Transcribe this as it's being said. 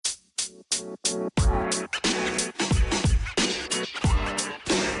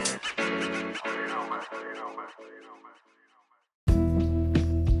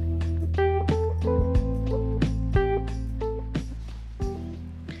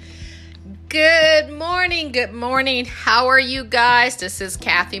Good morning. How are you guys? This is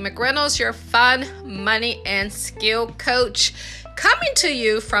Kathy McReynolds, your fun, money, and skill coach, coming to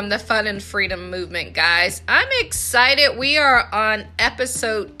you from the Fun and Freedom Movement, guys. I'm excited. We are on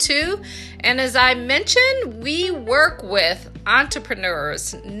episode 2, and as I mentioned, we work with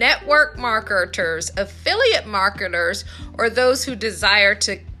entrepreneurs, network marketers, affiliate marketers, or those who desire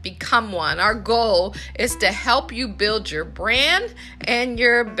to become one. Our goal is to help you build your brand and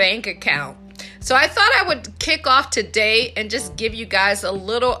your bank account. So I thought I would kick off today and just give you guys a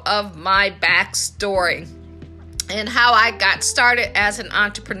little of my backstory and how I got started as an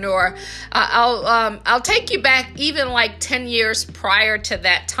entrepreneur. I'll take you back even like 10 years prior to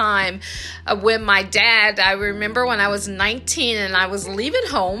that time when my dad, I remember when I was 19 and I was leaving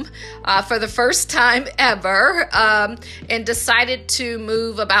home for the first time ever and decided to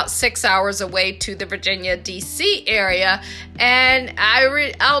move about 6 hours away to the Virginia, D.C. area. And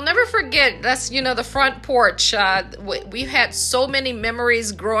I'll never forget, that's, the front porch. We've had so many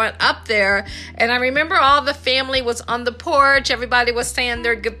memories growing up there. And I remember all the family was on the porch. Everybody was saying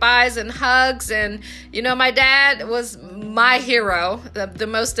their goodbyes and hugs. And, my dad was my hero, the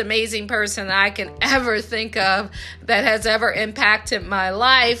most amazing person I can ever think of that has ever impacted my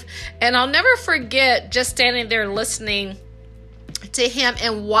life. And I'll never forget just standing there listening to him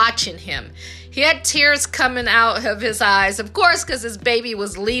and watching him. He had tears coming out of his eyes, of course, because his baby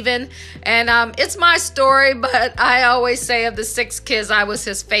was leaving. And it's my story, but I always say of the 6 kids, I was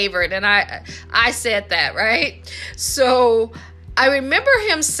his favorite. And I said that, right? So I remember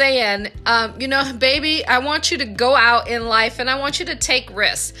him saying, baby, I want you to go out in life and I want you to take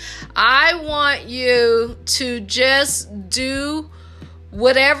risks. I want you to just do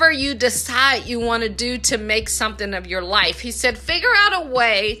whatever you decide you want to do to make something of your life. He said, figure out a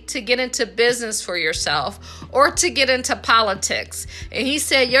way to get into business for yourself or to get into politics. And he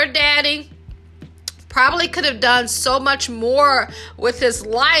said, your daddy probably could have done so much more with his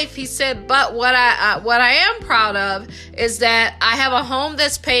life. He said, but what I am proud of is that I have a home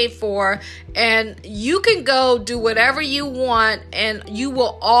that's paid for, and you can go do whatever you want, and you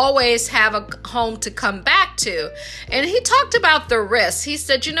will always have a home to come back to. And he talked about the risks. He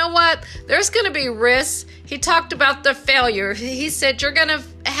said, you know what? There's going to be risks. He talked about the failure. He said, you're going to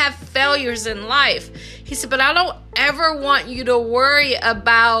have failures in life. He said, but I don't ever want you to worry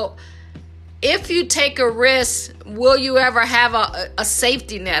about if you take a risk, will you ever have a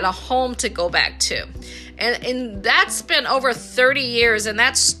safety net, a home to go back to? And that's been over 30 years, and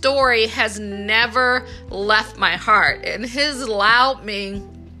that story has never left my heart. And has allowed me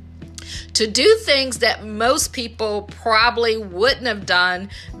to do things that most people probably wouldn't have done,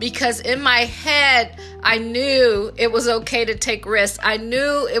 because in my head, I knew it was okay to take risks. I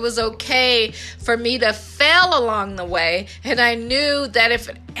knew it was okay for me to fail along the way. And I knew that if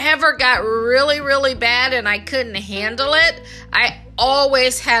it ever got really, really bad and I couldn't handle it, I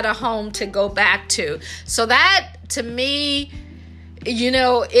always had a home to go back to. So that, to me,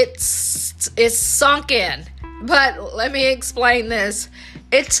 it's sunk in. But let me explain this.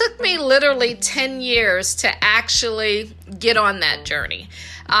 It took me literally 10 years to actually get on that journey.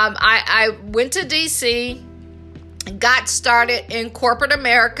 I went to DC, got started in corporate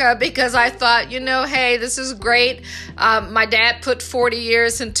America because I thought, hey, this is great. My dad put 40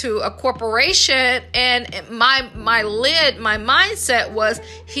 years into a corporation, and my mindset was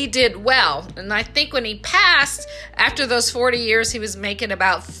he did well. And I think when he passed, after those 40 years, he was making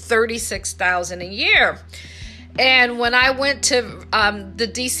about $36,000 a year. And when I went to the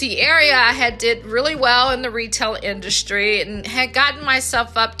DC area, I did really well in the retail industry and had gotten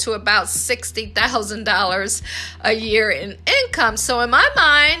myself up to about $60,000 a year in income. So in my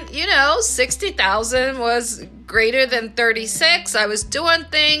mind, $60,000 was greater than 36. I was doing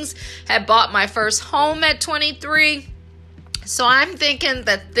things, had bought my first home at 23. So I'm thinking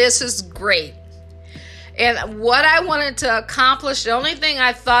that this is great. And what I wanted to accomplish, the only thing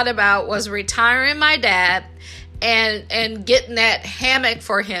I thought about was retiring my dad and getting that hammock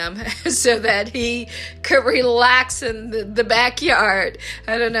for him so that he could relax in the backyard.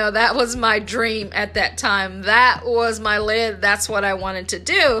 I don't know. That was my dream at that time. That was my lid. That's what I wanted to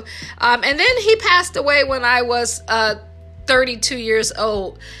do. And then he passed away when I was 32 years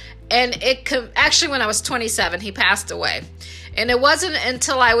old. And actually when I was 27, he passed away. And it wasn't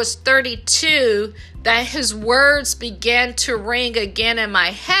until I was 32 that his words began to ring again in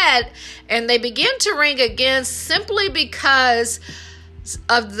my head. And they began to ring again simply because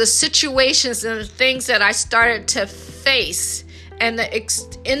of the situations and the things that I started to face, and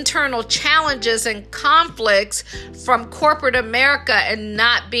the internal challenges and conflicts from corporate America, and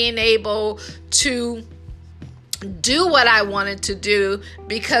not being able to do what I wanted to do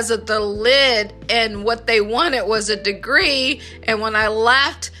because of the lid, and what they wanted was a degree. And when I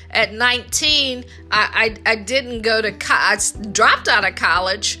left at 19, I didn't go to I dropped out of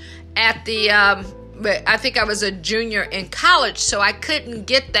college at the I think I was a junior in college, so I couldn't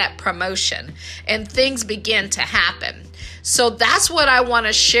get that promotion, and things began to happen. So that's what I want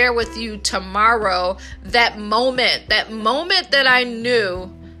to share with you tomorrow. That moment that I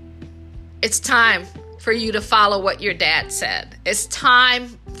knew it's time for you to follow what your dad said. It's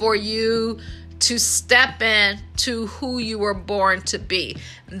time for you to step in to who you were born to be.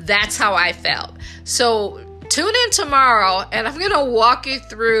 That's how I felt. So tune in tomorrow, and I'm going to walk you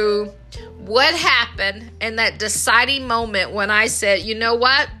through what happened in that deciding moment when I said, you know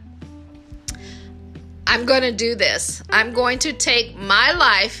what? I'm going to do this. I'm going to take my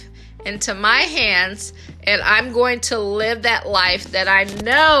life into my hands, and I'm going to live that life that I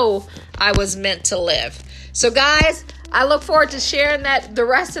know I was meant to live. So guys, I look forward to sharing the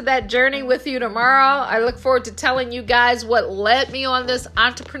rest of that journey with you tomorrow. I look forward to telling you guys what led me on this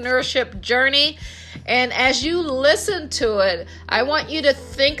entrepreneurship journey. And as you listen to it, I want you to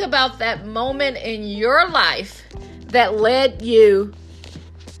think about that moment in your life that led you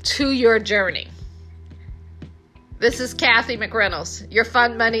to your journey. This is Kathy McReynolds, your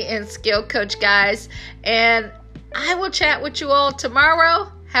fun, money, and skill coach, guys. And I will chat with you all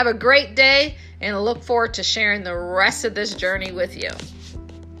tomorrow. Have a great day, and look forward to sharing the rest of this journey with you.